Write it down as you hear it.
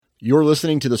You're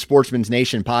listening to the Sportsman's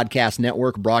Nation Podcast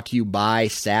Network, brought to you by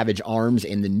Savage Arms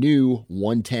and the new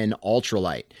 110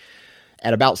 Ultralight.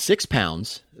 At about 6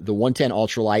 pounds, the 110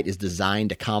 Ultralight is designed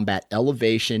to combat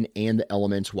elevation and the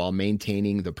elements while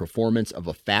maintaining the performance of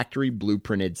a factory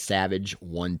blueprinted Savage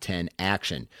 110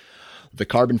 action. The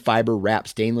carbon fiber wrapped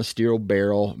stainless steel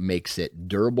barrel makes it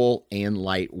durable and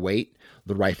lightweight.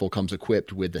 The rifle comes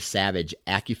equipped with the Savage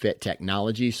AccuFit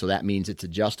technology, so that means it's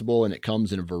adjustable and it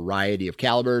comes in a variety of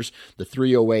calibers. The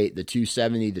 .308, the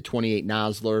 .270, the .28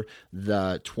 Nosler,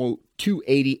 the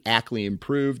 .280 Ackley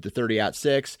Improved, the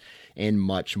 30-06, and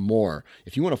much more.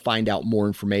 If you want to find out more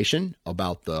information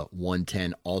about the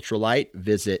 110 Ultralight,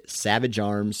 visit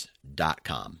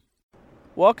savagearms.com.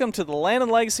 Welcome to the Land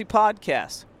and Legacy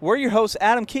Podcast. We're your hosts,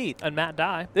 Adam Keith and Matt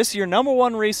Dye. This is your number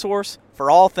one resource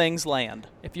for all things land.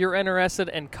 If you're interested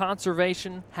in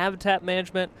conservation, habitat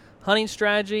management, hunting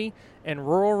strategy, and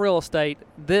rural real estate,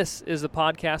 this is the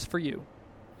podcast for you.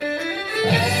 Hey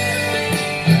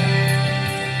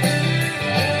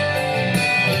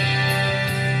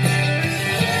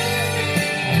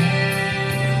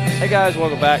guys,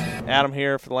 welcome back. Adam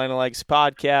here for the Land and Legacy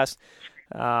Podcast.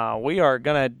 We are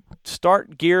going to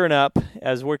start gearing up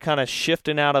as we're kind of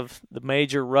shifting out of the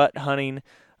major rut hunting.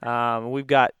 We've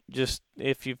got just,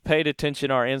 if you've paid attention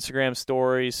to our Instagram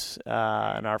stories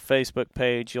and our Facebook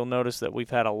page, you'll notice that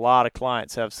we've had a lot of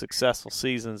clients have successful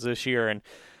seasons this year, and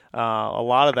a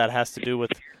lot of that has to do with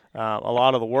a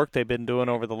lot of the work they've been doing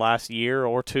over the last year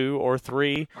or two or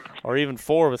three or even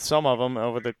four with some of them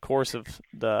over the course of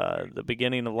the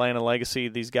beginning of Land and Legacy.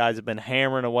 These guys have been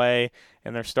hammering away,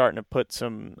 and they're starting to put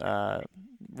some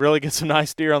really get some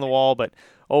nice deer on the wall, but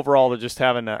overall they're just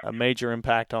having a major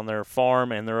impact on their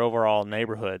farm and their overall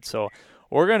neighborhood. So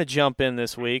we're going to jump in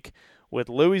this week with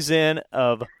Louis Zinn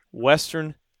of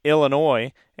Western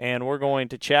Illinois, and we're going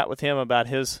to chat with him about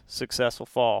his successful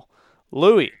fall.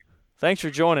 Louis, thanks for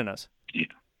joining us. Yeah.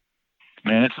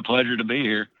 Man, it's a pleasure to be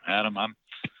here, Adam.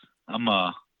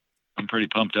 I'm pretty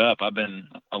pumped up. I've been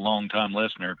a long time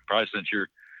listener, probably since your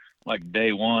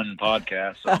day one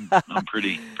podcast. So I'm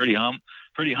pretty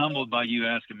humbled by you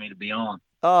asking me to be on.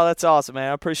 Oh, that's awesome, man.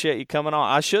 I appreciate you coming on.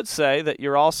 I should say that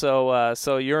you're also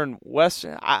so you're in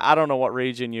Western. I don't know what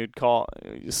region you'd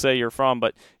say you're from,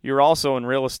 but you're also in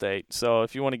real estate. So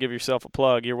if you want to give yourself a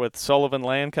plug, you're with Sullivan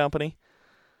Land Company.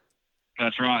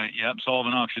 That's right. Yep.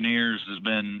 Sullivan Auctioneers has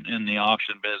been in the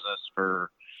auction business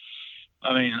for,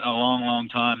 a long, long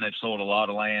time. They've sold a lot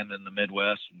of land in the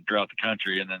Midwest and throughout the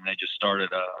country, and then they just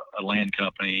started a land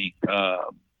company,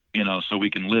 so we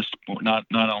can list not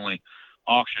only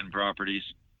auction properties,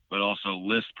 but also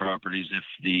list properties if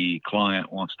the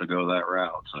client wants to go that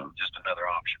route. So just another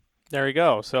option. There you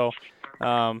go. So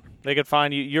they could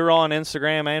find you. You're on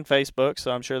Instagram and Facebook,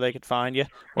 so I'm sure they could find you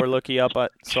or look you up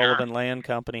at Sullivan Land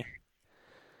Company.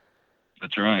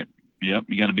 That's right. Yep.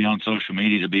 You got to be on social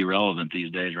media to be relevant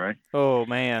these days, right? Oh,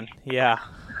 man. Yeah.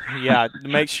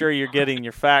 Make sure you're getting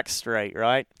your facts straight,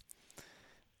 right?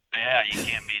 Yeah, you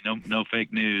can't be no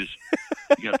fake news.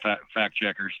 You got fact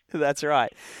checkers. That's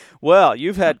right. Well,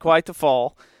 you've had quite the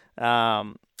fall,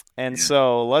 and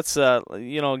so let's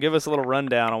give us a little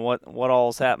rundown on what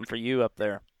all's happened for you up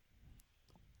there.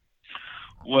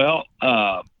 Well,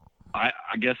 I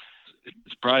guess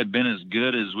it's probably been as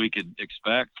good as we could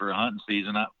expect for a hunting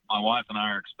season. My wife and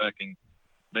I are expecting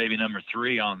baby number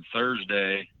 3 on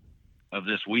Thursday of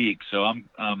this week, so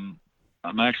I'm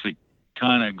actually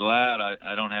kind of glad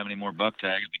I don't have any more buck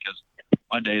tags, because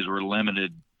my days were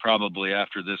limited probably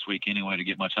after this week anyway to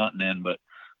get much hunting in. But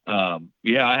I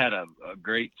had a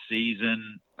great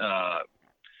season.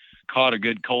 Caught a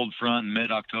good cold front in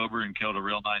mid-October and killed a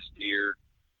real nice deer.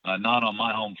 Not on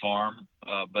my home farm,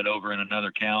 but over in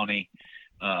another county.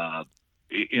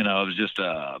 It was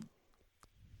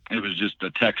just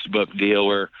a textbook deal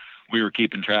where we were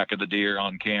keeping track of the deer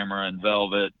on camera and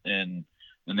velvet, and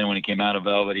then when he came out of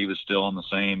velvet, he was still in the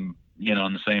same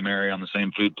area on the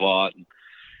same food plot. And,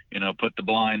 put the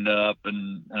blind up,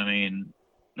 and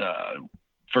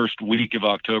first week of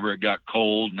October it got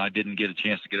cold, and I didn't get a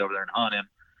chance to get over there and hunt him,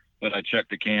 but I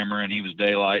checked the camera and he was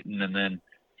daylighting, and then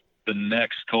the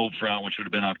next cold front, which would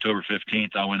have been October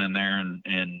 15th, I went in there and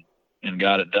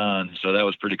got it done. So that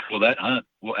was pretty cool. That hunt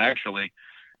actually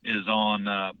is on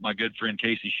my good friend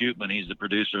Casey Shootman. He's the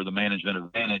producer of the Management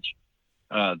Advantage.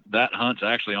 That hunt's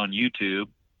actually on YouTube,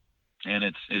 and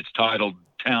it's titled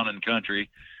Town and Country.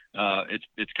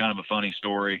 It's kind of a funny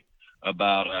story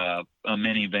about a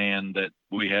minivan that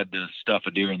we had to stuff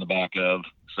a deer in the back of.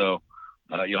 So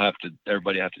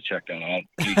everybody have to check that out.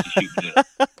 Casey Shootman did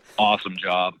an awesome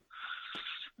job.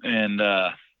 And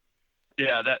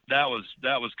Yeah, that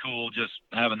was cool, just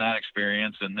having that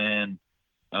experience. And then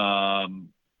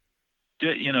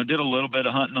did a little bit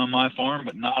of hunting on my farm,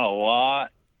 but not a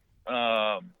lot.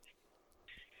 Um,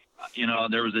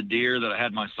 there was a deer that I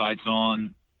had my sights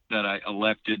on that I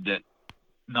elected that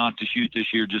not to shoot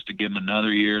this year, just to give him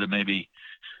another year to maybe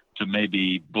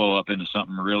blow up into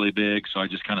something really big. So I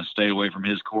just kind of stayed away from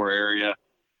his core area.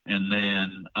 And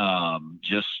then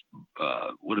just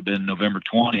would have been November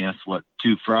 20th,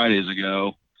 2 Fridays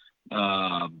ago,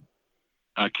 I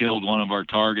killed one of our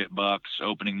target bucks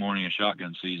opening morning of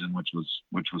shotgun season, which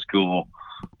was cool.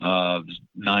 It was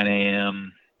 9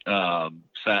 a.m.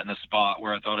 Sat in a spot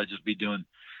where I thought I'd just be doing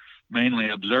mainly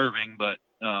observing, but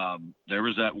there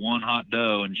was that one hot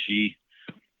doe, and she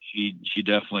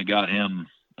definitely got him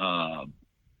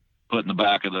put in the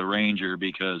back of the Ranger,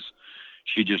 because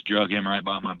she just drug him right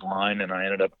by my blind, and I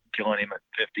ended up killing him at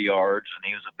 50 yards. And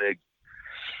he was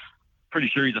pretty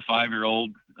sure he's a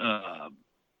 5-year-old,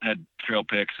 had trail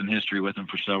picks and history with him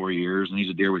for several years. And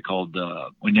he's a deer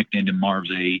we nicknamed him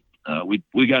Marv's 8.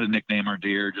 We got to nickname our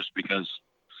deer just because,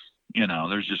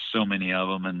 there's just so many of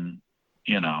them. And,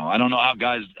 I don't know how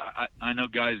guys, I know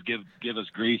guys give us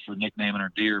grief for nicknaming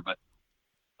our deer, but,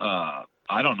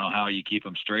 I don't know how you keep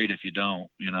them straight if you don't,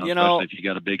 especially if you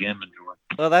got a big inventory.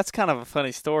 Well, that's kind of a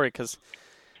funny story, because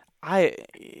I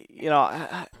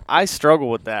struggle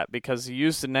with that, because you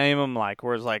used to name them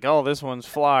where it's like, oh, this one's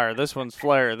Flyer, this one's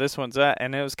Flare, this one's that,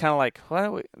 and it was kind of like,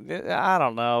 I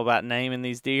don't know about naming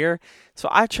these deer. So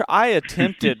I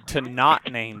attempted to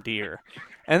not name deer,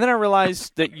 and then I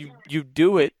realized that you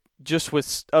do it just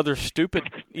with other stupid,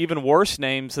 even worse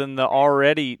names than the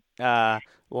already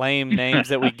lame names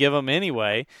that we give them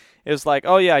anyway. It's like,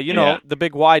 oh yeah, the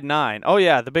big wide 9. Oh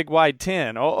yeah, the big wide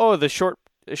 10. Oh, the short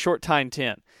tine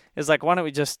 10. It's like, why don't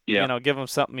we just give them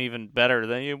something even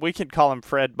better? We could call them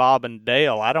Fred, Bob, and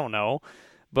Dale. I don't know,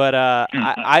 but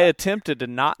I attempted to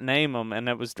not name them, and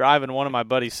it was driving one of my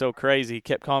buddies so crazy. He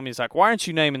kept calling me. He's like, why aren't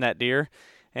you naming that deer?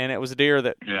 And it was a deer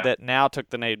that now took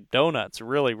the name Donuts.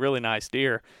 Really, really nice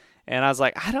deer. And I was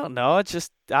like, I don't know. It's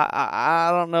just, I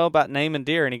don't know about naming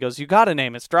deer. And he goes, you got to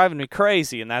name it. It's driving me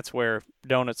crazy. And that's where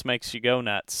Donuts makes you go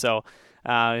nuts. So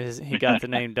he got the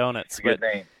name Donuts. Good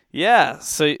name. Yeah.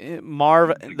 So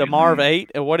Marv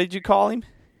 8, what did you call him?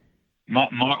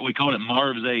 We called it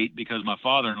Marv's 8 because my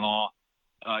father-in-law,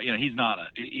 he's not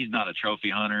a trophy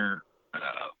hunter.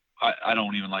 I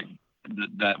don't even like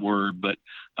that word, but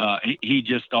he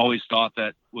just always thought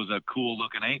that was a cool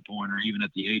looking 8-pointer, even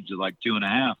at the age of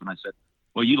 2.5. And I said,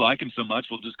 well, you like him so much,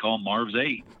 we'll just call him Marv's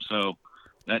 8. So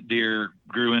that deer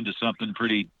grew into something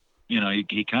pretty,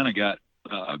 he kind of got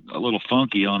a little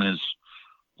funky on his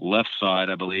left side,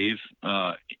 I believe.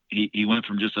 He went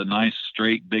from just a nice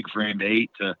straight big framed 8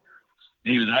 to,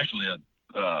 he was actually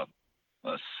a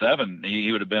 7.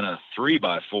 He would have been a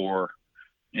 3x4.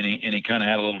 And he kind of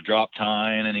had a little drop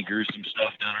tine, and he grew some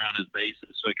stuff down around his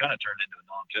bases. So he kind of turned into a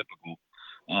non-typical.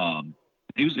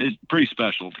 It's pretty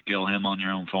special to kill him on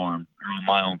your own farm, or on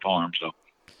my own farm. So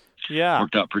yeah,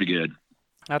 worked out pretty good.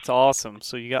 That's awesome.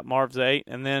 So you got Marv's 8,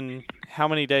 and then how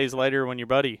many days later when your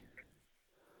buddy?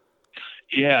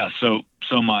 Yeah, so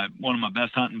one of my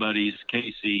best hunting buddies,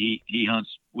 Casey, he hunts.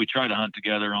 We try to hunt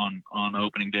together on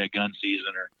opening day of gun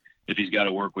season, or if he's got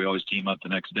to work, we always team up the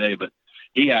next day. But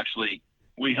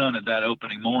we hunted that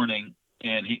opening morning,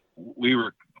 and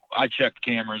I checked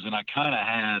cameras, and I kind of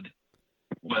had,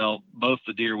 both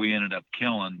the deer we ended up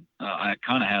killing, I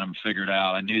kind of had them figured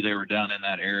out. I knew they were down in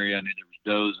that area. I knew there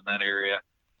was does in that area.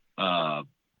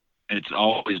 It's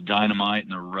always dynamite in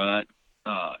the rut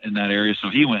in that area. So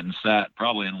he went and sat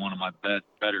probably in one of my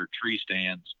better tree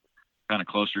stands, kind of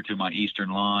closer to my eastern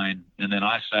line. And then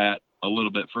I sat a little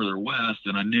bit further west,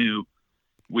 and I knew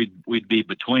we'd be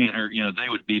between, or they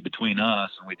would be between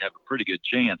us, and we'd have a pretty good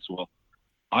chance. Well,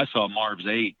 I saw Marv's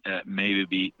 8 at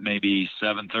maybe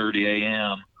 7:30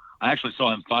 a.m. I actually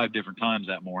saw him 5 different times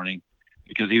that morning,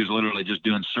 because he was literally just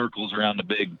doing circles around the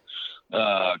big,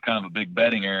 kind of a big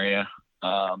bedding area.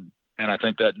 And I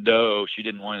think that doe, she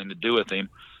didn't want anything to do with him,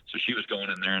 so she was going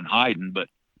in there and hiding. But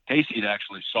Casey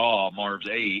actually saw Marv's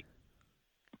 8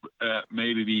 at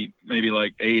maybe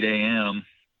 8 a.m.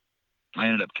 I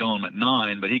ended up killing him at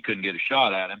 9, but he couldn't get a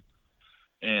shot at him.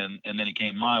 And then he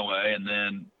came my way, and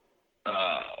then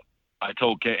I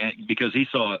told Kay, because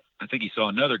I think he saw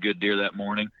another good deer that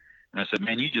morning, and I said,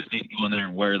 man, you just need to go in there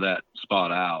and wear that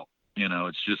spot out.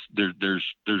 It's just there's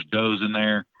does in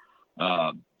there.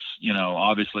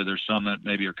 Obviously there's some that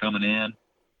maybe are coming in,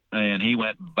 and he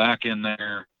went back in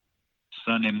there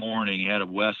Sunday morning. He had a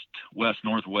west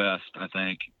northwest, I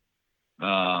think.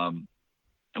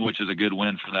 which is a good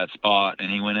win for that spot.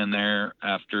 And he went in there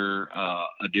after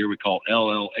a deer we call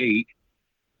LL8.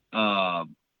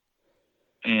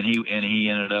 And he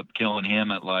ended up killing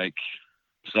him at like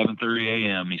 7:30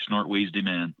 a.m. He snort wheezed him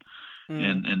in.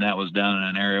 And that was down in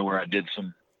an area where I did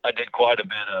quite a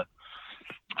bit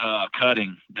of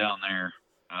cutting down there.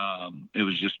 It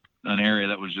was just an area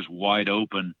that was just wide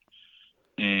open,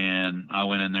 and I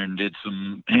went in there and did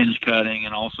some hinge cutting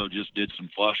and also just did some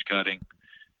flush cutting,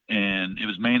 and it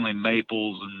was mainly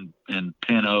maples and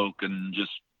pin oak and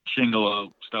just shingle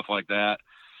oak, stuff like that.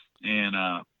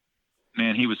 And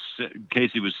man,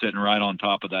 Casey was sitting right on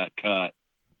top of that cut,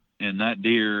 and that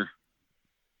deer,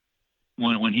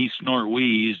 when he snort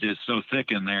wheezed, is so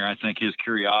thick in there. I think his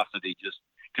curiosity just,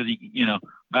 because he,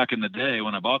 back in the day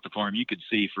when I bought the farm, you could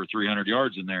see for 300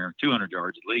 yards in there, 200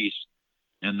 yards at least.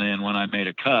 And then when I made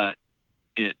a cut,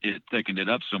 it thickened it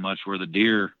up so much where the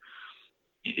deer,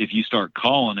 if you start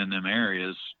calling in them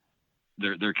areas,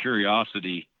 their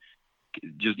curiosity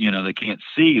just, they can't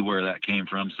see where that came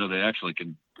from. So they actually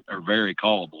are very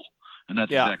callable. And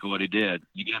that's exactly what he did.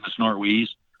 You get him a snort wheeze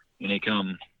and he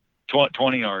come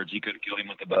 20 yards. You could have killed him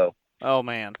with the bow. Oh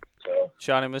man. So,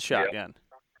 shot him with a shotgun.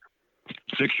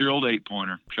 6-year-old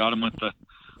 8-pointer. Shot him with the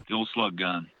old slug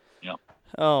gun. Yep.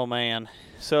 Oh man.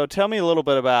 So tell me a little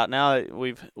bit about, now that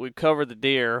we've covered the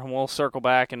deer, and we'll circle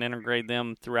back and integrate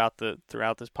them throughout this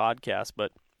podcast,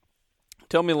 but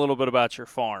tell me a little bit about your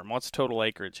farm. What's total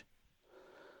acreage?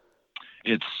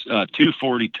 It's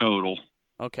 240 total.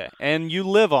 Okay. And you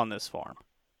live on this farm?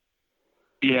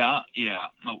 Yeah.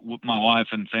 My wife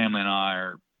and family and I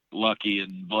are lucky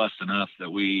and blessed enough that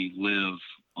we live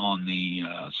on the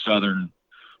southern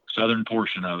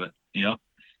portion of it. Yep.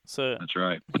 So that's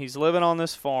right. He's living on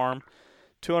this farm,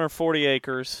 240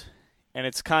 acres, and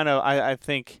it's kind of, I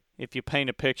think if you paint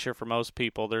a picture for most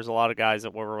people, there's a lot of guys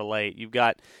that will relate. You've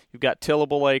got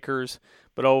tillable acres,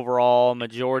 but overall,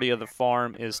 majority of the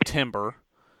farm is timber.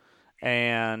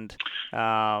 And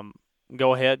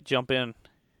go ahead, jump in.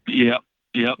 Yep.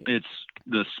 It's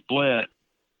the split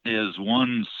is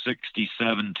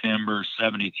 167 timber,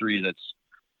 73 that's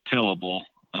tillable,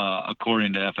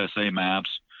 according to FSA maps.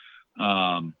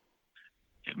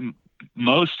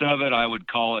 Most of it, I would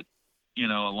call it, a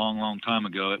long time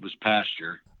ago, it was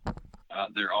pasture.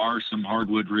 There are some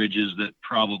hardwood ridges that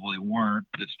probably weren't,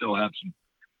 that still have some,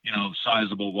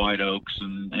 sizable white oaks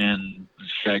and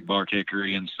shagbark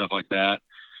hickory and stuff like that.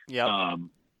 Yeah.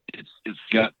 It's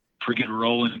got pretty good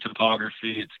rolling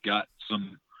topography. It's got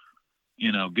some,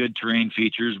 good terrain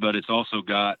features, but it's also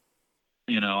got,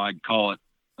 I'd call it,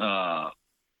 the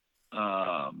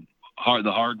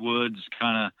hardwoods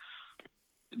kind of,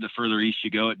 the further east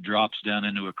you go, it drops down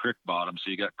into a creek bottom.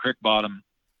 So you got creek bottom,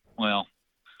 well,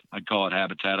 I'd call it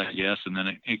habitat, I guess. And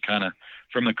then it kind of,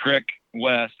 from the creek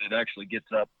west, it actually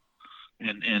gets up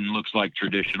and looks like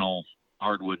traditional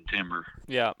hardwood timber.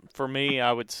 Yeah. For me,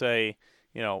 I would say,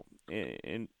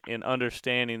 in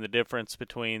understanding the difference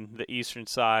between the eastern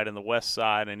side and the west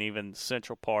side and even the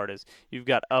central part, is you've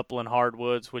got upland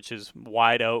hardwoods, which is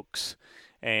white oaks,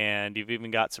 and you've even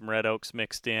got some red oaks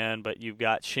mixed in, but you've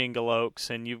got shingle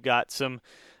oaks, and you've got some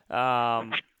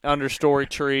understory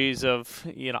trees of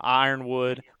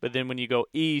ironwood. But then when you go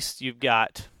east, you've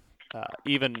got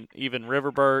even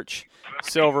river birch,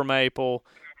 silver maple,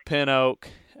 pin oak.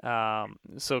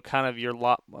 So kind of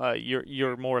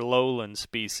your more lowland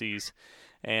species,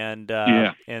 and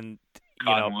and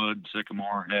cottonwood,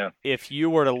 sycamore. Yeah. If you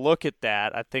were to look at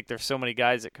that, I think there's so many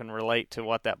guys that can relate to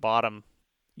what that bottom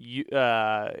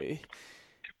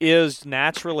is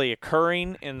naturally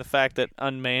occurring, in the fact that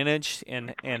unmanaged,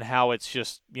 and how it's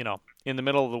just in the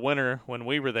middle of the winter when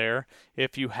we were there,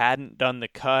 if you hadn't done the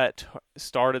cut,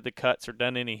 started the cuts, or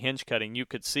done any hinge cutting, you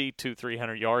could see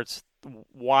 200-300 yards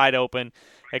wide open,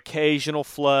 occasional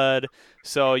flood,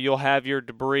 so you'll have your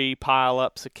debris pile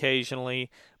ups occasionally,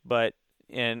 but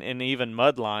and even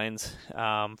mud lines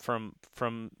from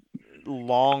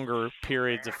longer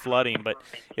periods of flooding. But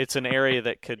it's an area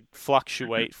that could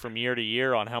fluctuate from year to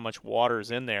year on how much water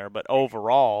is in there. But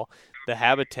overall, the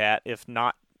habitat, if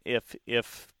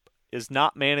is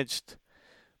not managed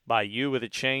by you with a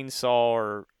chainsaw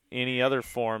or any other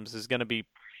forms, is going to be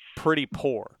pretty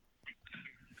poor.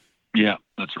 Yeah,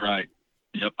 that's right.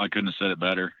 Yep, I couldn't have said it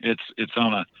better. It's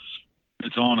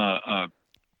on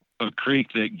a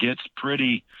creek that gets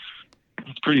pretty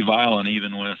violent,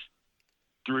 even with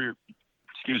 3 or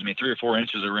 4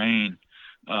 inches of rain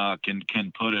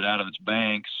can put it out of its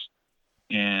banks,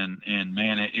 and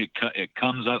man, it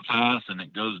comes up fast and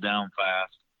it goes down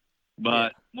fast.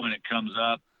 But when it comes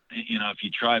up, if you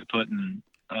try putting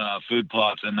food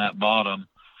plots in that bottom,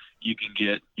 you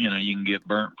can get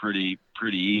burnt pretty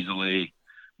easily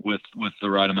with the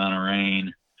right amount of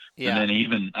rain. Yeah. And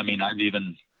then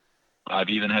I've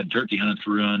even had turkey hunts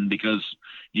ruined because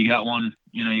you got one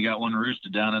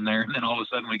roosted down in there, and then all of a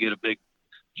sudden we get a big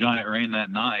giant rain that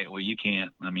night. Well, you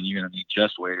can't. I mean, you're gonna need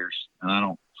chest waders,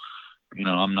 and we're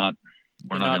not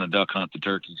gonna duck hunt the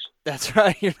turkeys. That's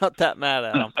right. You're not that mad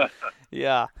at them.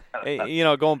 Yeah.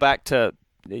 Going back to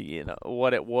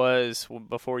what it was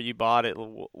before you bought it,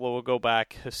 we'll go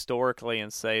back historically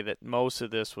and say that most of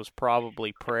this was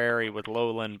probably prairie with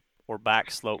lowland or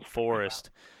backslope forest.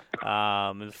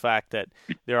 The fact that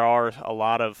there are a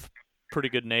lot of pretty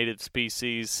good native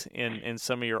species in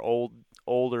some of your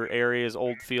older areas,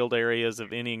 old field areas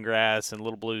of Indian grass and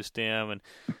little blue stem and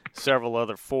several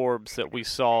other forbs that we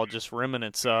saw just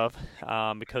remnants of,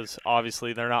 because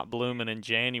obviously they're not blooming in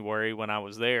January when I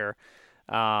was there.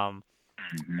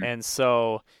 And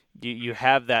so you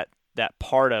have that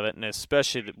part of it, and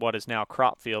especially what is now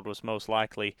crop field was most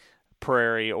likely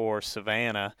prairie or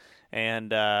savanna.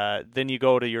 And then you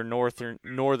go to your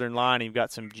northern line, and you've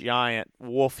got some giant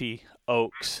woolfy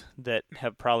oaks that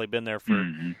have probably been there for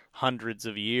hundreds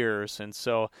of years. And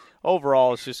so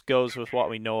overall, it just goes with what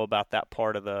we know about that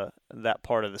part of the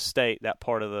state, that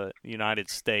part of the United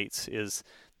States, is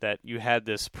that you had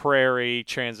this prairie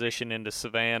transition into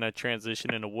savanna,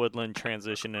 transition into woodland,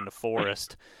 transition into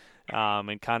forest,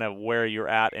 and kind of where you're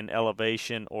at in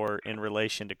elevation or in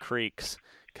relation to creeks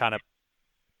kind of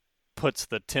puts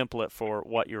the template for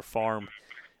what your farm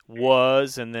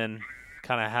was, and then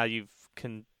kind of how you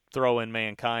can throw in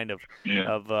mankind of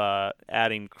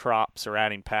adding crops or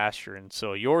adding pasture. And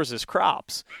so yours is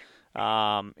crops,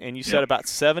 and you said about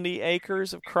 70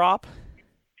 acres of crop.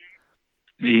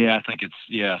 Yeah, I think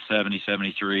it's 70,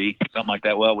 73, something like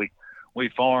that. Well, we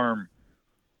farm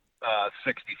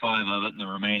 65 of it, and the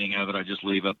remaining of it I just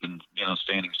leave up in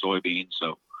standing soybeans.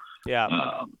 So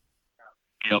yeah,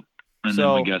 yep. And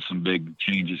then we got some big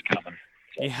changes coming.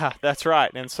 Yeah, that's right.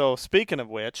 And so speaking of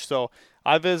which, so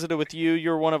I visited with you.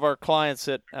 You're one of our clients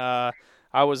that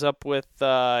I was up with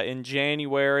in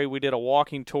January. We did a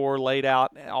walking tour, laid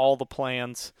out all the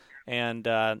plans, and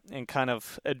kind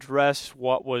of addressed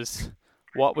what was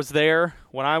there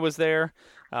when I was there,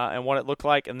 and what it looked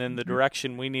like, and then the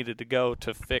direction we needed to go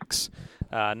to fix,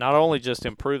 not only just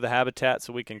improve the habitat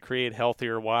so we can create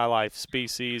healthier wildlife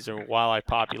species or wildlife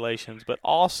populations, but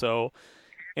also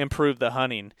improve the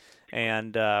hunting.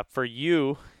 And for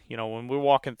you, when we're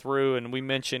walking through and we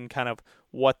mentioned kind of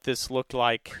what this looked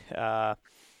like,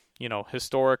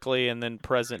 historically and then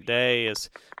present day, is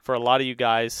for a lot of you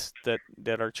guys that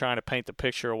are trying to paint the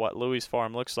picture of what Louie's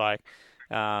farm looks like.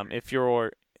 If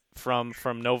you're from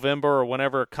November or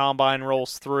whenever a combine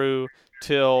rolls through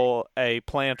till a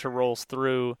planter rolls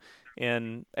through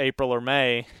in April or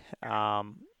May,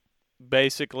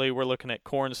 basically we're looking at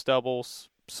corn stubbles,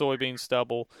 soybean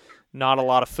stubble, not a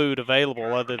lot of food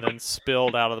available other than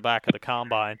spilled out of the back of the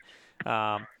combine.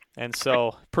 And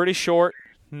so pretty short,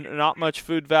 not much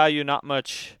food value, not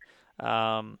much,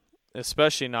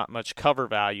 especially not much cover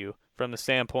value from the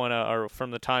standpoint or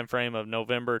from the time frame of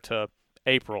November to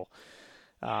April.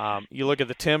 You look at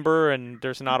the timber, and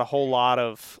there's not a whole lot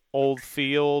of old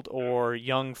field or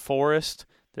young forest.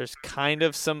 There's kind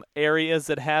of some areas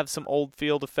that have some old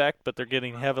field effect, but they're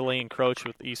getting heavily encroached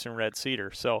with eastern red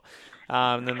cedar. So,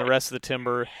 and then the rest of the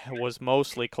timber was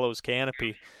mostly closed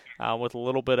canopy, with a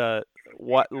little bit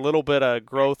of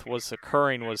growth was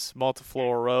occurring was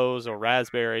multiflora rose or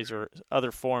raspberries or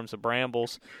other forms of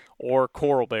brambles or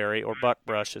coralberry or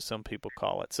buckbrush, as some people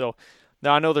call it. So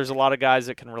now I know there's a lot of guys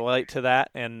that can relate to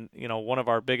that, and one of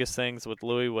our biggest things with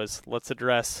Louie was, let's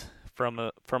address from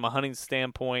a hunting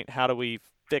standpoint, how do we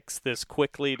fix this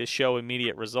quickly to show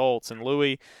immediate results? And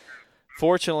Louie,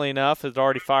 fortunately enough, had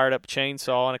already fired up a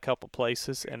chainsaw in a couple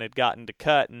places and had gotten to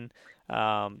cutting,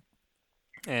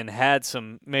 and had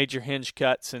some major hinge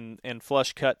cuts and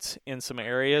flush cuts in some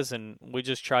areas, and we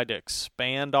just tried to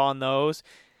expand on those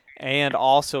and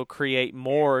also create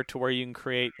more to where you can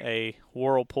create a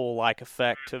whirlpool-like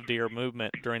effect of deer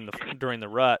movement during the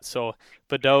rut. So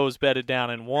if a doe's bedded down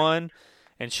in one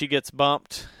and she gets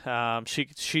bumped,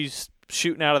 she's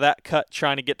shooting out of that cut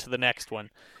trying to get to the next one.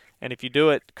 And if you do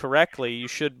it correctly, you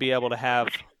should be able to have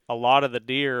a lot of the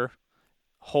deer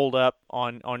hold up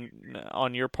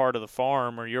on your part of the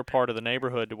farm or your part of the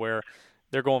neighborhood to where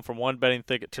they're going from one bedding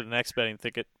thicket to the next bedding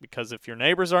thicket, because if your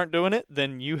neighbors aren't doing it,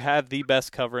 then you have the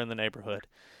best cover in the neighborhood.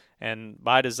 And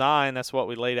by design, that's what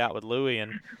we laid out with Louie.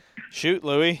 And shoot,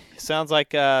 Louie, sounds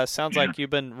like you've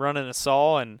been running a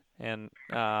saw, and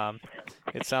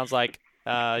it sounds like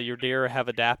your deer have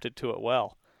adapted to it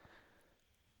well.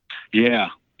 Yeah,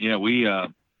 we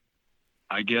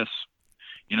I guess,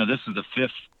 this is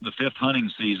the fifth hunting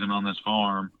season on this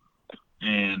farm.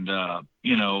 And, as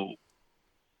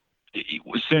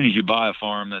soon as you buy a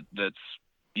farm that's,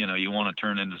 you want to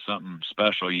turn into something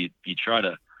special, you try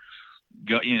to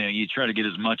go, you try to get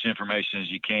as much information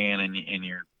as you can, and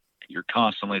you're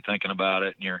constantly thinking about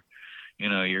it, and you're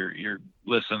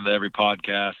listening to every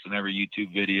podcast and every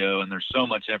YouTube video, and there's so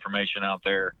much information out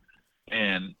there.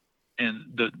 And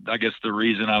I guess the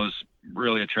reason I was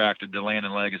really attracted to Land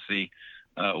and Legacy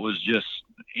was just,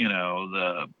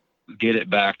 the get it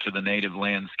back to the native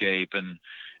landscape and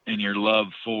your love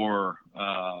for,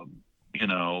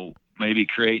 maybe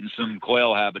creating some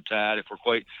quail habitat. If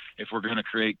we're going to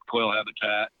create quail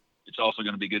habitat, it's also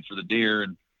going to be good for the deer.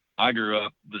 And I grew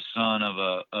up the son of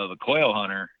a quail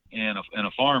hunter and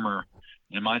a farmer,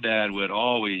 and my dad it would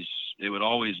always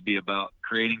be about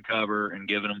creating cover and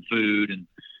giving them food.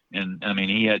 And I mean,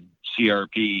 he had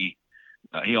CRP.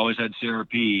 He always had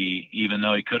CRP, even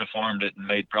though he could have farmed it and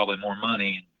made probably more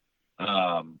money.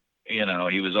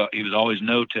 He was always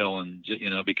no-tilling,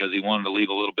 because he wanted to leave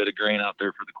a little bit of grain out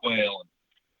there for the quail.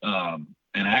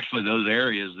 And actually those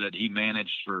areas that he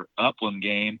managed for upland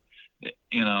game,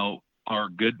 are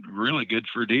good, really good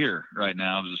for deer right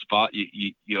now. It was a spot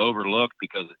you overlooked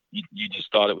because you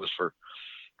just thought it was for,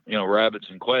 rabbits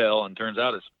and quail, and turns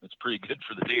out it's pretty good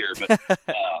for the deer. But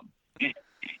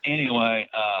anyway,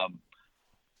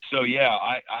 so yeah,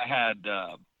 I had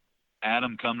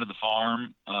Adam come to the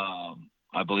farm.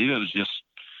 I believe it was just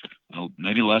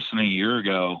maybe less than a year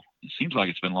ago. It seems like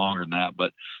it's been longer than that,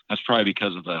 but that's probably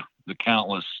because of the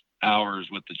countless hours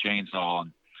with the chainsaw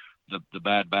and the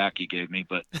bad back he gave me.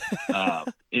 But I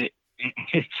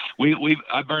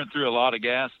burnt through a lot of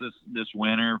gas this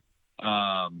winter,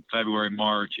 February,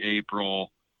 March,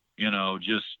 April,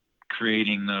 just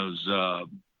creating those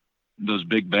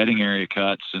big bedding area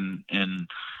cuts and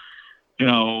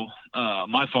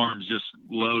my farm's just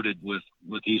loaded with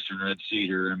Eastern Red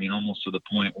Cedar. I mean, almost to the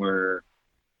point where,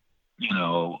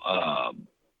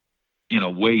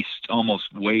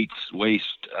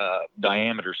 waist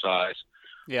diameter size.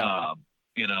 Yeah.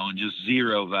 And just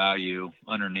zero value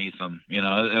underneath them. It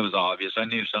was obvious. I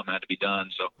knew something had to be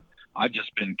done. So I've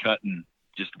just been cutting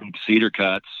just cedar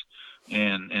cuts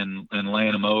and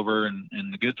laying them over. And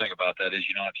the good thing about that is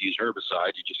you don't have to use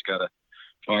herbicide. You just got to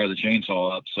fire the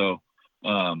chainsaw up. So,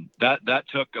 that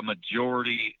took a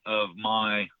majority of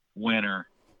my winter,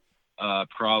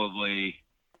 probably,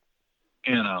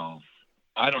 I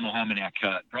don't know how many I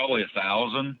cut, probably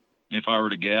 1,000 if I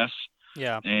were to guess.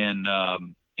 Yeah. And,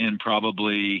 in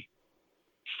probably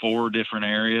 4 different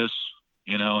areas,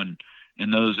 and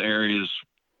in those areas,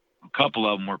 a couple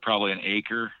of them were probably an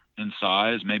acre in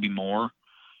size, maybe more.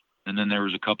 And then there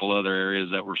was a couple other areas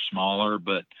that were smaller,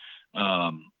 but,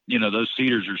 those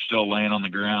cedars are still laying on the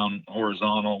ground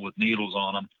horizontal with needles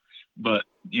on them. But,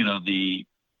 the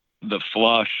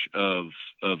flush of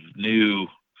new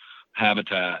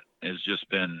habitat has just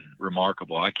been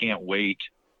remarkable. I can't wait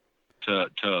to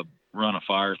run a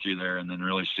fire through there and then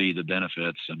really see the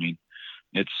benefits. I mean,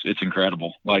 it's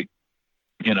incredible. Like,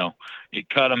 it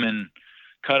cut them in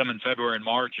February and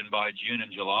March, and by June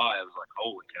and July, I was like,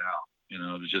 holy cow.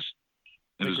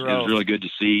 It was really good to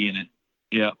see. And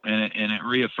it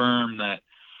reaffirmed that,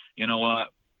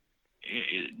 what,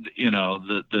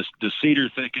 the cedar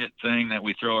thicket thing that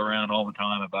we throw around all the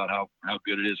time about how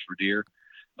good it is for deer.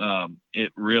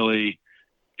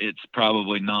 It's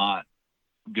probably not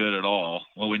good at all.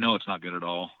 Well, we know it's not good at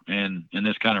all. And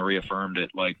this kind of reaffirmed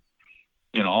it, like,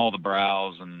 all the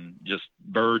browse and just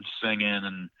birds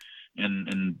singing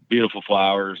and beautiful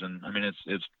flowers. And I mean,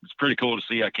 it's pretty cool to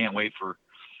see. I can't wait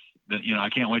I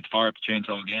can't wait to fire up the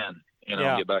chainsaw again,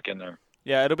 get back in there.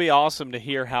 Yeah, it'll be awesome to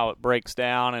hear how it breaks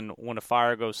down and when a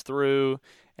fire goes through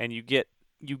and you get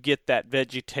that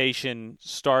vegetation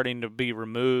starting to be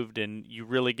removed and you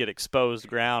really get exposed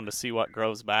ground to see what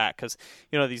grows back. Because,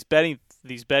 these bedding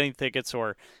thickets,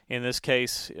 or in this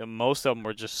case, most of them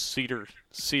were just cedar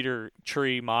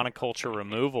tree monoculture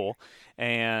removal.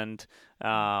 And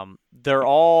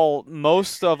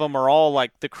most of them are all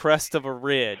like the crest of a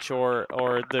ridge or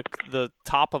the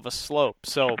top of a slope.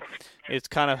 So it's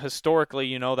kind of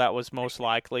historically, that was most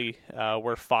likely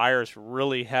where fires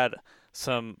really had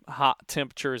some hot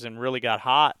temperatures and really got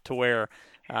hot to where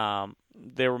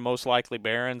they were most likely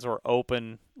barrens or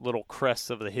open little crests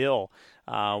of the hill,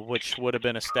 which would have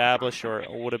been established or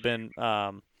would have been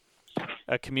a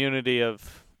community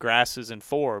of grasses and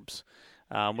forbs.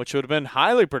 Which would have been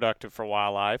highly productive for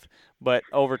wildlife. But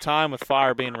over time, with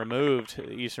fire being removed,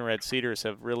 eastern red cedars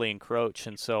have really encroached.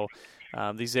 And so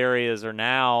These areas are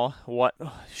now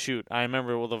I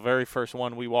remember the very first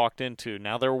one we walked into.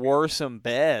 Now there were some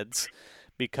beds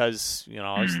because,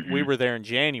 we were there in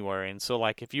January. And so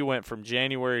like if you went from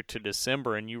January to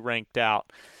December and you ranked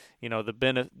out,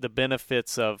 the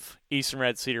benefits of eastern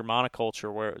red cedar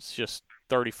monoculture where it's just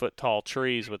 30-foot tall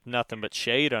trees with nothing but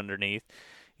shade underneath,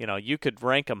 you could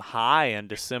rank them high in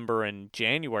December and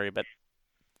January, but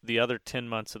the other 10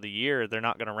 months of the year, they're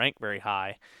not going to rank very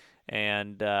high.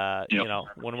 And,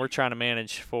 when we're trying to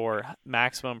manage for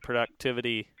maximum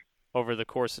productivity over the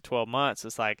course of 12 months,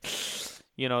 it's like,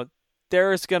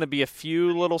 there's going to be a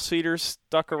few little cedars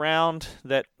stuck around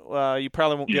that you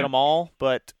probably won't get them all,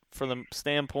 but for the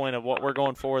standpoint of what we're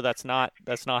going for, that's not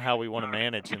how we want to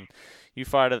manage. And you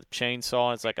fire the chainsaw,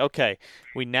 and it's like, okay,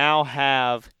 we now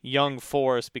have young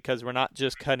forest because we're not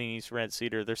just cutting east red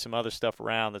cedar. There's some other stuff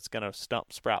around that's going to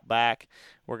sprout back.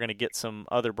 We're going to get some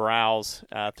other browse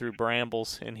through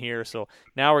brambles in here. So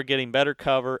now we're getting better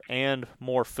cover and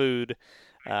more food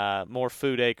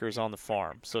acres on the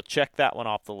farm. So check that one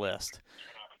off the list.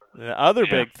 The other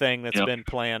big thing that's been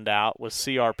planned out was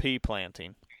CRP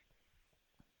planting.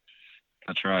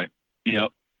 That's right.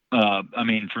 Yep.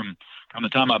 From the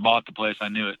time I bought the place, I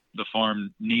knew it. The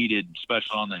farm needed,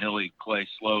 especially on the hilly clay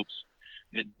slopes,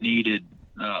 it needed,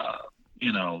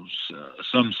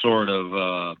 some sort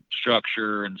of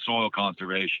structure and soil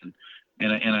conservation.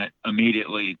 And I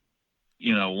immediately,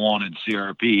 wanted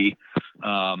CRP.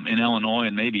 In Illinois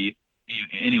and maybe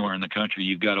anywhere in the country,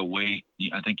 you've got to wait.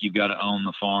 I think you've got to own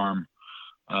the farm,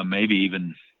 maybe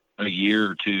even a year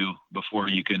or two before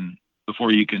you can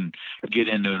get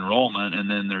into enrollment. And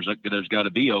then there's got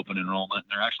to be open enrollment.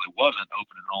 And there actually wasn't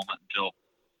open enrollment until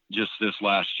just this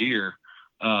last year.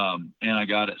 And I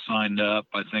got it signed up.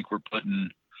 I think we're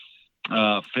putting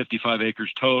 55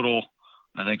 acres total.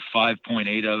 I think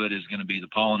 5.8 of it is going to be the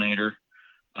pollinator.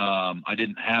 I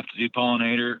didn't have to do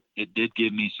pollinator. It did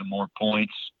give me some more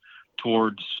points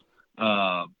towards,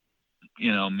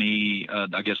 me,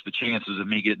 I guess the chances of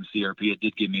me getting CRP, it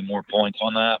did give me more points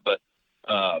on that. But,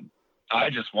 I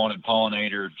just wanted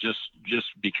pollinator just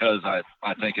because I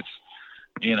think it's,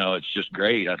 it's just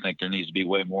great. I think there needs to be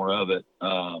way more of it.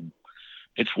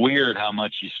 It's weird how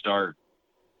much you start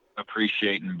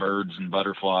appreciating birds and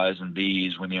butterflies and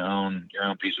bees when you own your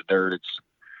own piece of dirt.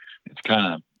 It's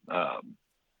kind of,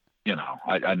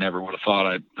 I never would have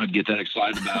thought I'd get that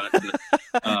excited about it.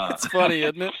 But, it's funny,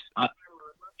 isn't it?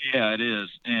 Yeah, it is.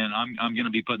 And I'm going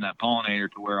to be putting that pollinator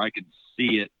to where I can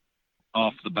see it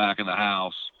off the back of the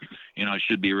house. It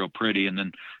should be real pretty. And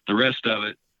then the rest of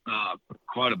it,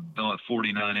 quite about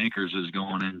 49 acres is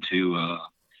going into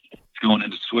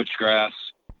switchgrass,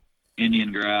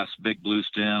 Indian grass, big blue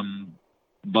stem,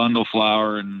 bundle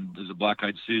flower, and there's a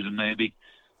black-eyed Susan maybe.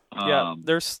 Yeah,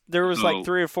 there was like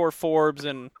 3 or 4 forbs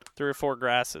and 3 or 4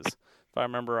 grasses, if I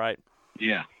remember right.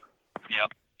 Yeah.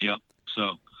 Yep.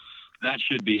 So that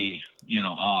should be,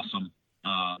 awesome.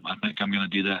 I think I'm going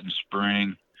to do that in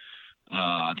spring.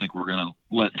 I think we're going to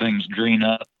let things green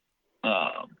up.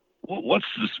 What's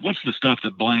the stuff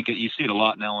that blanket? You see it a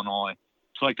lot in Illinois.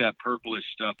 It's like that purplish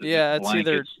stuff. Yeah, it's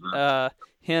either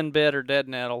henbit or dead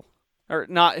nettle. Or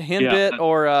not henbit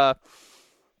or I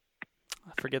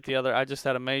forget the other. I just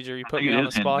had a major. You put me on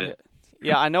the spot. Henbit.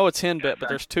 Yeah, I know it's henbit, but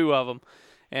there's 2 of them.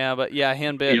 Yeah, but yeah,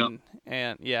 henbit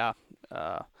and yeah.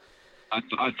 I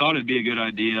thought it'd be a good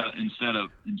idea instead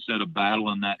of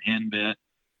battling that henbit.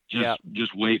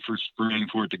 Just wait for spring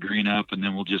for it to green up, and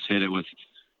then we'll just hit it with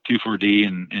 2,4-D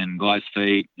and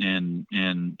glyphosate, and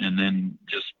then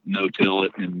just no-till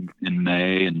it in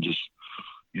May, and just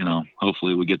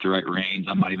hopefully we get the right rains.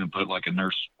 I might even put like a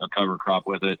cover crop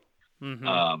with it. Mm-hmm.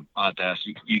 I'll have to ask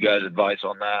you guys' advice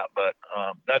on that, but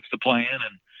that's the plan.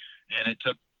 And it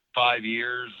took 5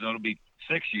 years. That'll be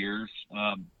 6 years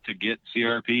to get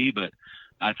CRP, but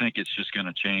I think it's just going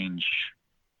to change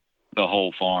the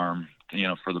whole farm,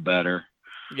 for the better.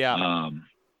 Yeah.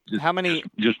 How many?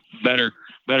 Just better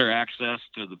access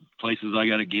to the places I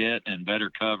got to get, and better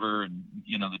cover, and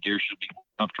the deer should be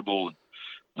comfortable.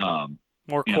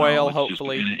 More quail,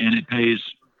 hopefully. And it pays.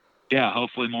 Yeah,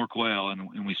 hopefully more quail,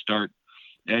 and we start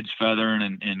edge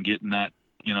feathering and getting that,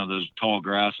 those tall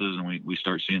grasses, and we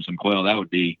start seeing some quail. That would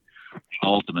be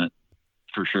ultimate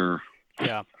for sure.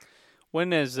 Yeah.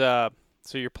 When is so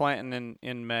you're planting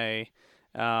in May?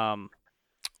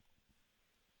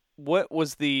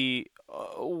 What's the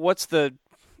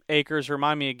acres?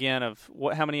 Remind me again of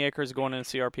how many acres going into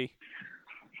CRP?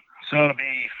 So it'll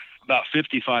be about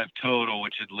 55 total,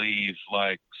 which would leave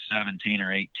like 17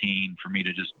 or 18 for me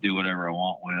to just do whatever I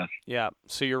want with. Yeah.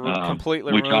 So you're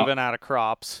completely removing out of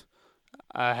crops,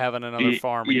 having another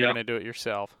farm, or you're going to do it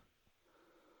yourself?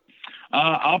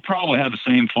 I'll probably have the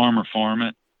same farmer farm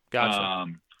it. Gotcha.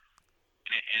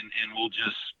 And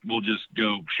we'll just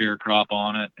go share crop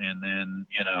on it, and then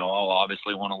I'll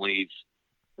obviously want to leave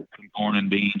some corn and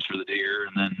beans for the deer,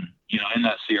 and then in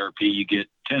that CRP you get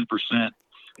 10% of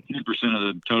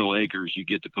the total acres you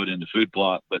get to put into food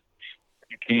plot, but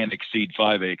you can't exceed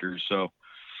 5 acres. So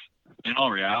in all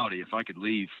reality, if I could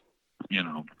leave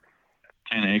 10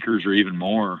 acres or even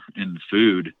more in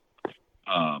food,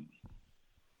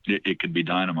 it could be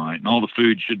dynamite, and all the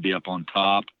food should be up on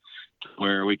top,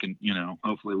 where we can,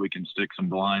 hopefully we can stick some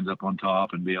blinds up on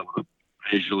top and be able to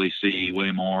visually see way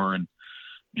more and,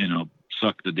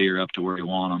 suck the deer up to where you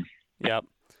want them. Yep.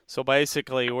 So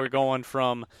basically we're going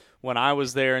from when I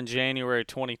was there in January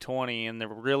 2020 and there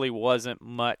really wasn't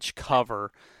much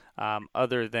cover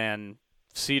other than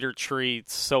cedar trees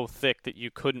so thick that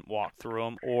you couldn't walk through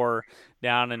them, or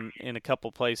down in a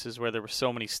couple places where there were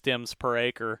so many stems per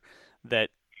acre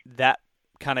that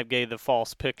kind of gave the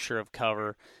false picture of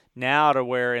cover. Now to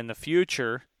where in the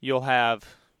future you'll have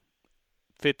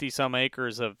 50-some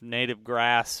acres of native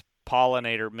grass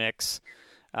pollinator mix,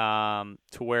 to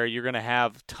where you're going to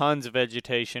have tons of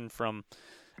vegetation from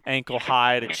ankle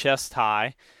high to chest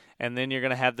high, and then you're going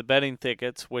to have the bedding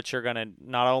thickets, which are going to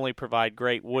not only provide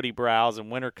great woody browse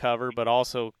and winter cover, but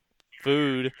also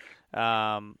food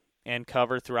and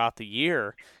cover throughout the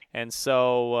year. And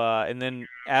so, and then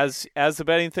as the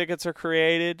bedding thickets are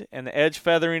created and the edge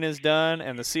feathering is done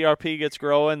and the CRP gets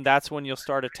growing, that's when you'll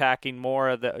start attacking more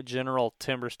of the general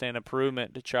timber stand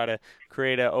improvement to try to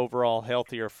create an overall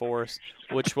healthier forest,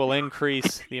 which will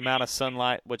increase the amount of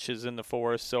sunlight which is in the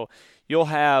forest. So you'll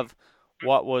have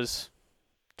what was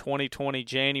 2020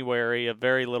 January of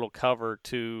very little cover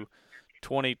to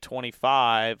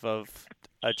 2025 of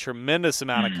a tremendous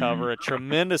amount of cover, a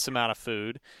tremendous amount of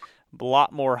food, a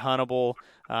lot more huntable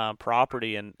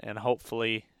property, and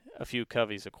hopefully a few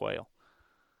coveys of quail.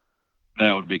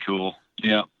 That would be cool.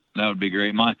 Yeah, that would be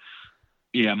great. My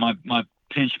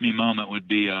pinch me moment would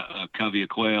be a covey of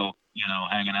quail,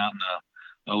 hanging out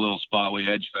in a little spot with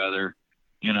edge feather,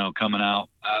 coming out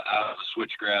of the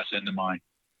switchgrass into my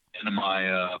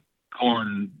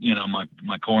corn,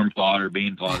 my corn plot or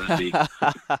bean plot.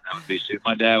 That would be super.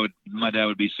 My dad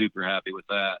would be super happy with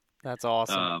that. That's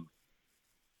awesome.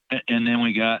 And then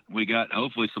we got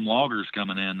hopefully some loggers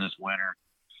coming in this winter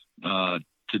to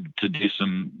do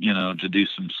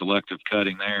some selective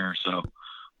cutting there. So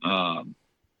a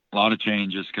lot of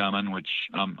changes coming, which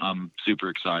I'm super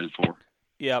excited for.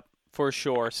 Yep, for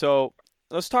sure. So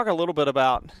let's talk a little bit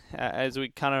about, as we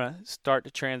kind of start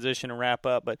to transition and wrap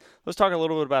up, but let's talk a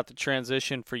little bit about the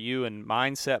transition for you and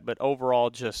mindset, but overall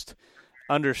just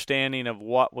understanding of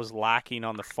what was lacking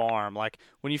on the farm. Like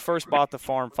when you first bought the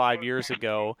farm 5 years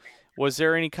ago, was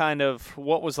there any kind of,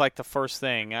 what was like the first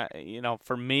thing?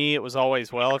 For me, it was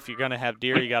always, well, if you're going to have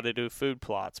deer, you got to do food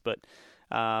plots. But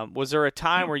was there a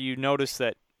time where you noticed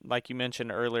that, like you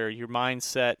mentioned earlier, your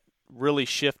mindset really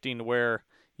shifting to where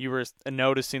you were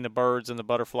noticing the birds and the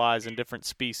butterflies and different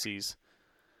species?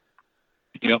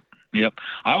 Yep.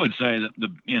 I would say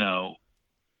that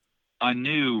I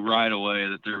knew right away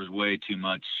that there was way too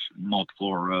much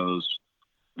multiflora rows.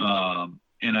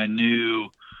 And I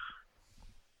knew,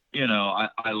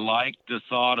 I liked the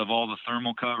thought of all the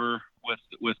thermal cover with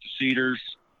the cedars.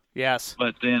 Yes.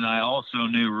 But then I also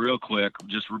knew real quick,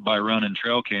 just by running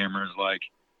trail cameras, like,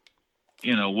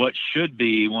 what should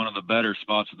be one of the better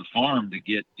spots of the farm to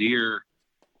get deer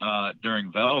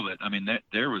during velvet. I mean,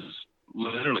 there was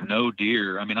literally no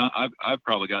deer. I mean, I've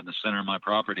probably got in the center of my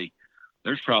property.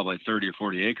 There's probably 30 or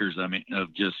 40 acres,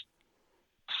 of just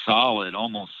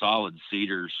almost solid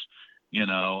cedars.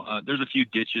 There's a few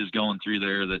ditches going through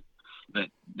there that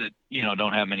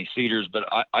don't have many cedars, but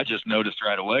I just noticed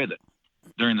right away that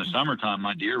during the summertime,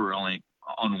 my deer were only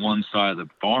on one side of the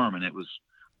farm, and it was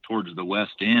towards the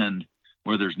west end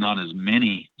where there's not as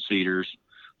many cedars.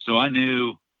 So I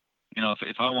knew,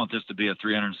 if I want this to be a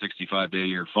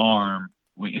 365-day-a-year farm,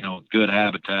 good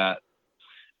habitat,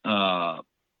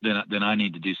 then I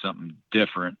need to do something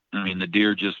different. I mean, the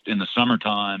deer just in the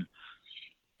summertime,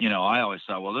 I always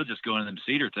thought, well, they'll just go into them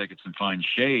cedar thickets and find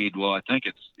shade. Well, I think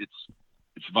it's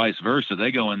vice versa.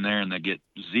 They go in there and they get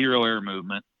zero air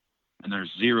movement, and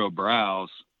there's zero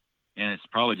browse, and it's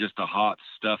probably just a hot,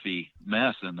 stuffy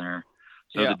mess in there.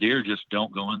 So the deer just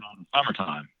don't go in the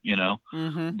summertime,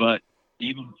 Mm-hmm. But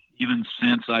even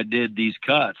since I did these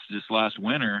cuts this last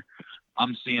winter,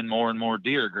 I'm seeing more and more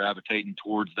deer gravitating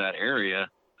towards that area,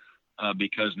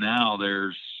 because now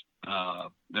there's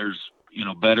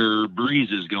better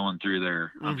breezes going through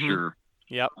there. I'm sure.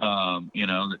 Yep.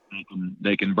 That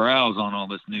they can browse on all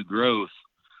this new growth.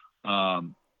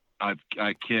 I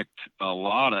kicked a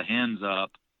lot of hens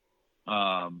up.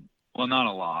 Well, not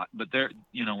a lot, but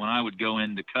when I would go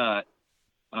in to cut,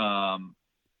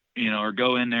 or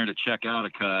go in there to check out a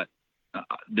cut,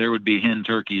 there would be hen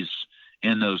turkeys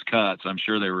in those cuts. I'm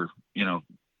sure they were,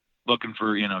 looking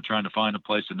for, trying to find a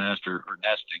place to nest or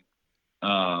nesting.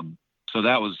 So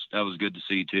that was good to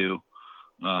see too.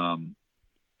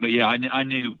 But yeah, I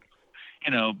knew,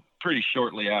 pretty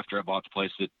shortly after I bought the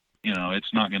place that,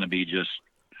 it's not going to be just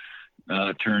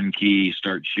turnkey,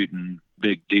 start shooting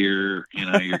big deer.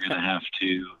 You're going to have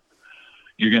to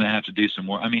do some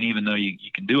more. I mean, even though you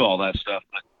can do all that stuff,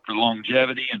 but for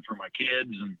longevity and for my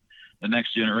kids and the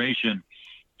next generation,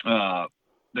 there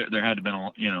had to been,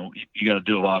 you got to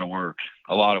do a lot of work.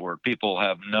 People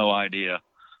have no idea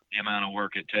the amount of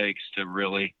work it takes to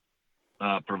really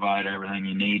provide everything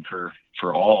you need for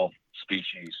all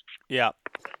species. Yeah.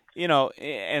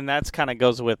 And that's kind of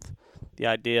goes with the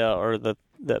idea or the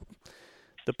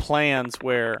plans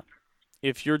where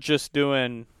if you're just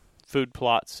doing food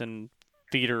plots and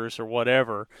feeders or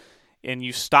whatever, and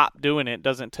you stop doing it, it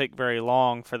doesn't take very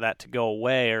long for that to go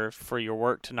away or for your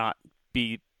work to not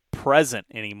be present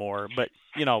anymore. But,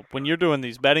 when you're doing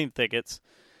these bedding thickets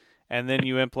and then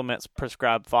you implement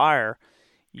prescribed fire,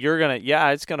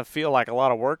 it's going to feel like a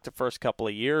lot of work the first couple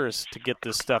of years to get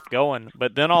this stuff going.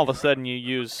 But then all of a sudden you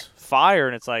use fire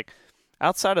and it's like,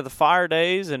 outside of the fire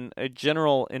days and a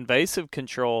general invasive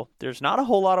control, there's not a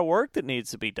whole lot of work that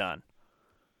needs to be done.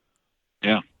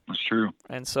 Yeah, that's true.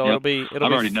 And so I've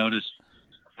already noticed,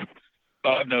 with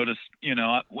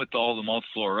all the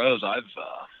multiflora rows, I've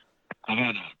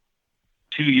had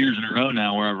 2 years in a row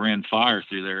now where I've ran fire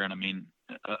through there. And I mean,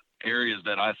 areas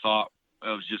that I thought it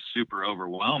was just super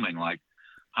overwhelming. Like,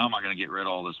 how am I going to get rid of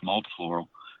all this multifloral?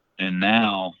 And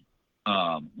now,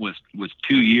 with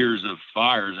 2 years of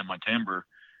fires in my timber,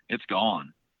 it's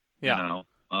gone. Yeah.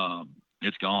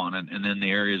 It's gone. And then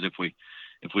the areas, if we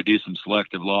do some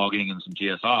selective logging and some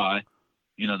TSI,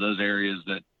 those areas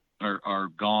that are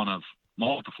gone of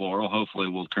multifloral, hopefully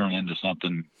will turn into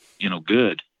something,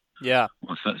 good. Yeah.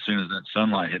 As soon as that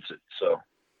sunlight hits it. So.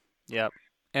 Yeah.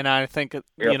 And I think,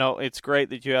 it's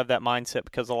great that you have that mindset,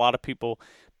 because a lot of people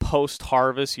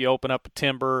post-harvest, you open up a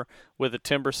timber with a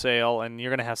timber sale and you're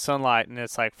going to have sunlight and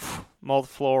it's like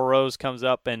multiflora rose comes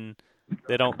up and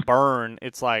they don't burn.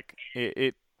 It's like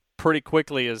it pretty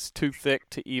quickly is too thick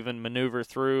to even maneuver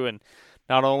through, and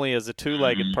not only as a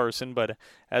two-legged person but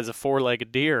as a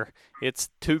four-legged deer, it's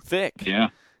too thick. Yeah.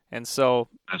 And so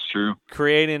that's true.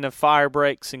 Creating a fire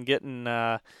breaks and getting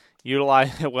as you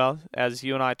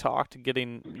and I talked,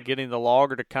 getting the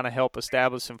logger to kind of help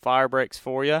establish some fire breaks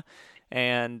for you.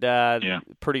 And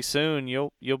pretty soon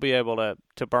you'll be able to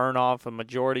burn off a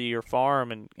majority of your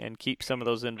farm and keep some of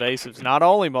those invasives, not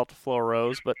only multiflora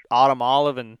rose, but autumn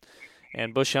olive and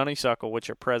bush honeysuckle, which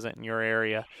are present in your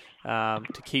area,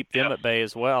 to keep them at bay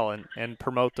as well, and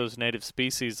promote those native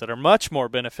species that are much more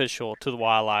beneficial to the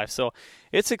wildlife. So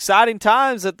it's exciting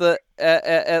times at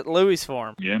Louie's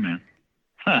farm. Yeah, man.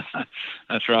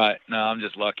 That's right. No, I'm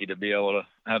just lucky to be able to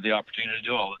have the opportunity to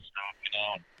do all this stuff.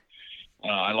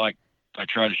 I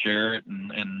try to share it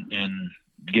and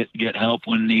get help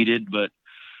when needed, but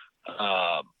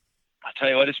I tell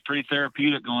you what, it's pretty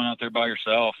therapeutic going out there by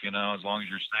yourself. As long as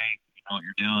you're safe, you know what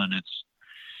you're doing. It's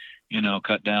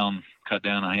cut down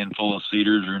a handful of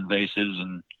cedars or invasives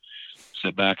and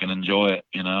sit back and enjoy it.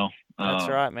 That's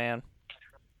right, man.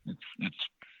 It's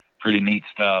pretty neat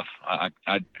stuff. I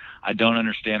don't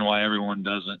understand why everyone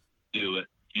doesn't do it.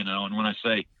 And when I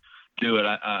say do it,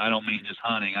 I don't mean just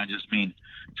hunting. I just mean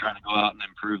trying to go out and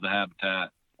improve the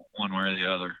habitat one way or the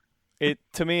other.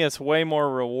 To me, it's way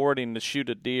more rewarding to shoot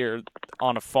a deer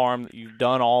on a farm that you've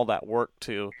done all that work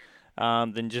to,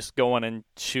 than just going and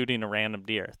shooting a random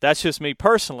deer. That's just me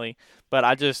personally, but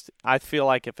I feel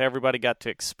like if everybody got to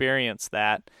experience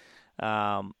that,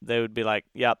 they would be like,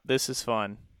 yep, this is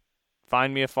fun.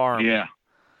 Find me a farm.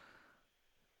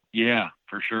 Yeah,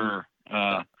 for sure.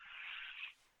 My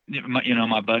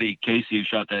buddy Casey, who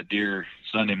shot that deer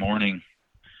Sunday morning,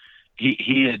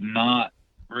 he had not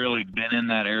really been in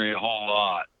that area a whole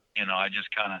lot. I just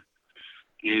kind of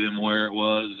gave him where it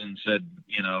was and said,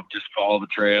 just follow the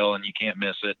trail and you can't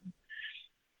miss it.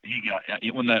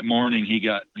 When that morning he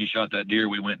shot that deer,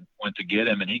 we went to get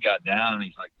him, and he got down and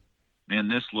he's like, man,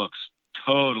 this looks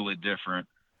totally different,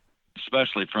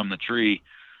 especially from the tree.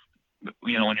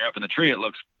 When you're up in the tree, it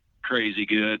looks crazy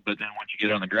good, but then once you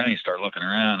get on the ground, you start looking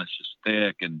around, it's just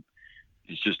thick, and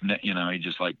it's just, he's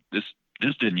just like, this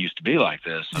didn't used to be like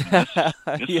this. I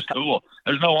mean, this is cool.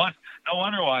 There's no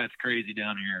wonder why it's crazy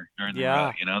down here during the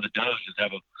rut.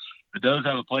 The does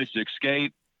have a place to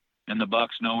escape. and the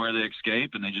bucks know where they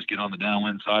escape, and they just get on the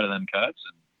downwind side of them cuts.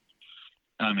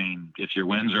 And I mean, if your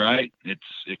wind's right, it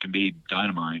can be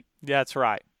dynamite. Yeah, that's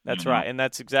right. That's right. And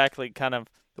that's exactly kind of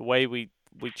the way we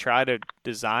try to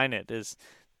design it, is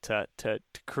to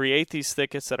create these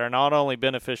thickets that are not only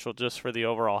beneficial just for the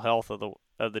overall health of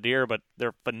the deer, but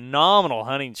they're phenomenal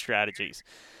hunting strategies.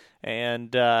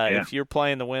 And if you're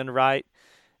playing the wind right,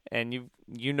 and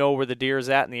you know where the deer is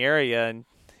at in the area, and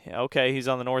okay, he's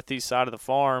on the northeast side of the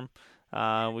farm,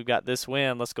 we've got this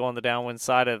wind, let's go on the downwind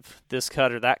side of this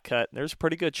cut or that cut, there's a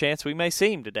pretty good chance we may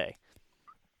see him today.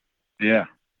 Yeah.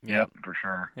 Yep, for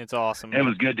sure. It's awesome. It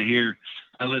was good to hear.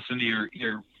 I listened to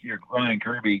your Ryan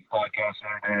Kirby podcast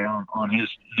the other day on his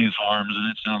new farms, and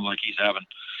it sounds like he's having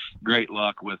great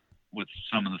luck with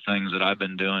some of the things that I've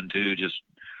been doing too, just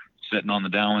sitting on the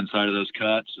downwind side of those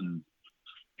cuts. And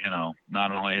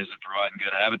not only is it providing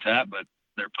good habitat, but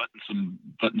they're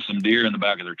putting some deer in the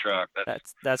back of their truck.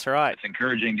 That's right. It's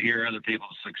encouraging to hear other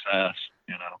people's success.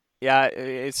 Yeah,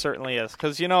 it certainly is.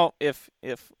 Because if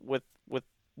with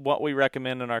what we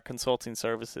recommend in our consulting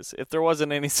services, if there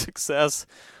wasn't any success,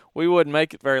 we wouldn't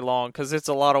make it very long, because it's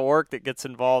a lot of work that gets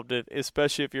involved,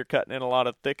 especially if you're cutting in a lot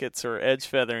of thickets or edge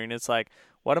feathering. It's like,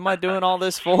 what am I doing all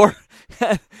this for?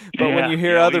 But when you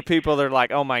hear other people, they're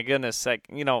like, oh my goodness, like,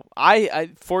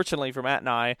 I fortunately for Matt and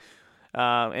I,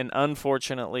 and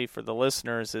unfortunately for the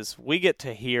listeners, is we get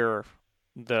to hear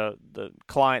the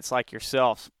clients like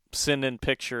yourself send in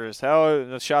pictures.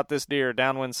 I shot this deer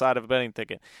downwind side of a bedding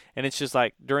thicket. And it's just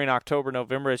like during October,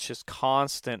 November, it's just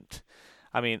constant.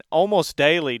 I mean, almost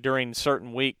daily during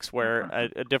certain weeks where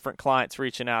a different client's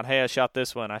reaching out, hey, I shot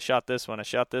this one, I shot this one, I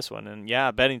shot this one. And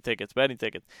yeah, bedding thickets.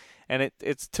 And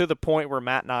it's to the point where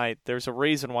Matt and I, there's a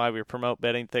reason why we promote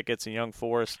bedding thickets and young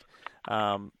forest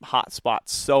hot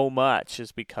spots so much,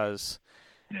 is because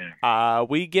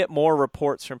we get more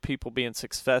reports from people being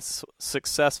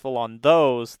successful on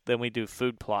those than we do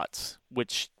food plots,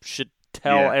 which should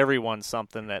tell everyone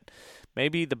something, that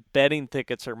maybe the bedding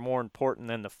thickets are more important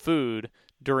than the food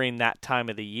during that time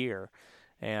of the year.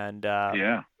 And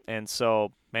and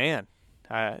so, man,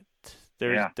 there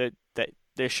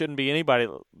shouldn't be anybody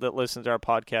that listens to our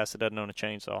podcast that doesn't own a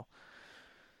chainsaw.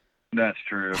 That's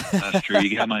true.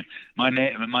 You got my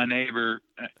neighbor.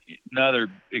 Another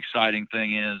exciting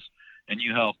thing is, and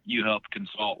you help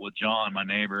consult with John, my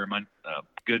neighbor, my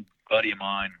good buddy of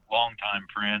mine, longtime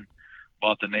friend,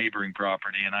 bought the neighboring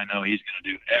property, and I know he's going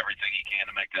to do everything he can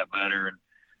to make that better.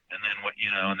 And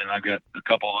then I've got a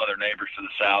couple other neighbors to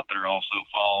the south that are also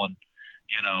following,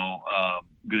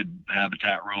 good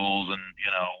habitat rules, and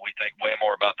we think way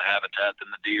more about the habitat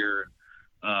than the deer.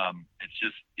 It's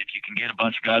just, if you can get a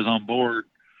bunch of guys on board,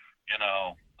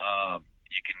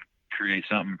 you can create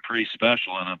something pretty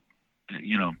special in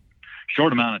a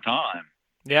short amount of time.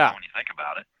 Yeah, when you think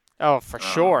about it. Oh, for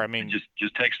sure. I mean, it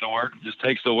just takes the work.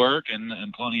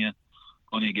 And plenty of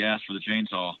gas for the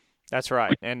chainsaw. That's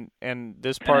right. And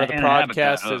this part of the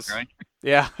podcast hook, is right?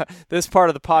 Yeah, this part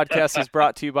of the podcast is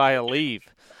brought to you by Aleve.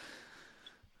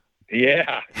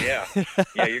 Yeah.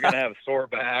 You're gonna have a sore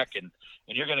back, and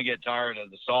you're gonna get tired of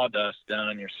the sawdust down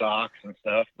in your socks and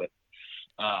stuff. But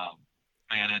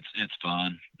man, it's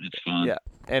fun. It's fun. Yeah,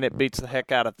 and it beats the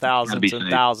heck out of thousands and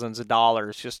thousands of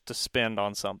dollars just to spend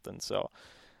on something. So.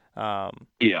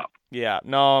 Yeah.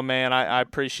 No, man, I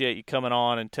appreciate you coming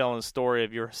on and telling the story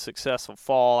of your successful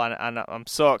fall. I'm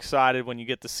so excited when you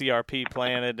get the CRP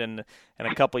planted and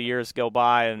a couple of years go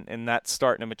by and that's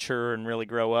starting to mature and really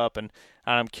grow up. And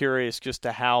I'm curious just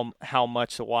to how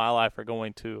much the wildlife are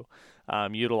going to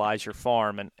utilize your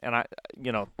farm. And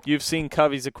you've seen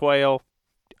coveys of quail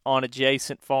on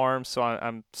adjacent farms, so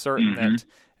I'm certain that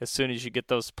as soon as you get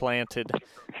those planted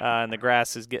and the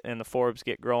grasses and the forbs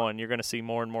get growing, you're going to see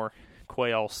more and more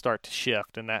quail start to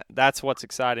shift, and that's what's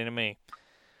exciting to me.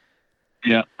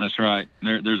 Yeah, that's right.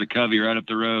 There's a covey right up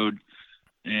the road,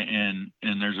 and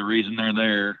there's a reason they're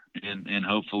there, and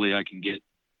hopefully I can get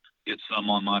some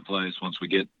on my place once we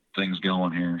get things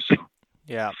going here. So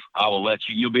yeah, I will let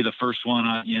you. You'll be the first one.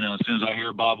 As soon as I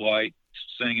hear Bob White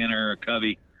singing or a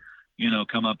covey,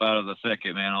 come up out of the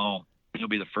thicket, man. You'll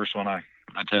be the first one I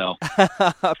tell.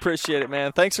 I appreciate it,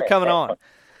 man. Thanks for coming on.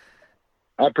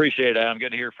 I appreciate it, Adam.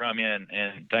 Good to hear from you,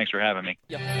 and thanks for having me.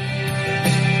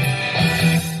 Yeah.